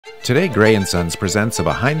Today, Gray & Sons presents a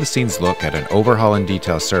behind-the-scenes look at an overhaul and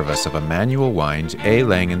detail service of a manual wind A.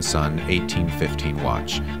 Lange & Son 1815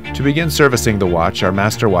 watch. To begin servicing the watch, our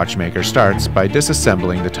master watchmaker starts by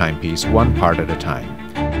disassembling the timepiece one part at a time,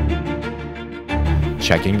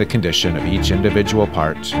 checking the condition of each individual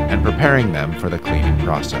part and preparing them for the cleaning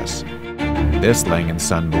process. This Lange &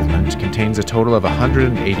 Son movement contains a total of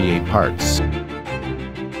 188 parts.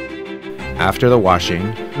 After the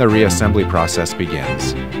washing, the reassembly process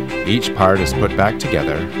begins. Each part is put back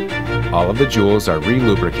together. All of the jewels are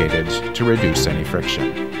re-lubricated to reduce any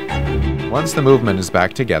friction. Once the movement is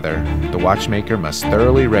back together, the watchmaker must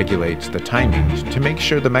thoroughly regulate the timing to make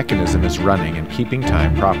sure the mechanism is running and keeping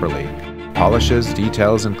time properly. Polishes,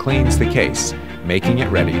 details, and cleans the case, making it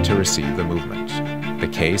ready to receive the movement. The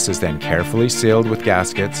case is then carefully sealed with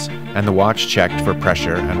gaskets and the watch checked for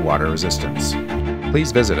pressure and water resistance.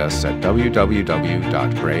 Please visit us at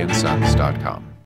www.grayandsons.com.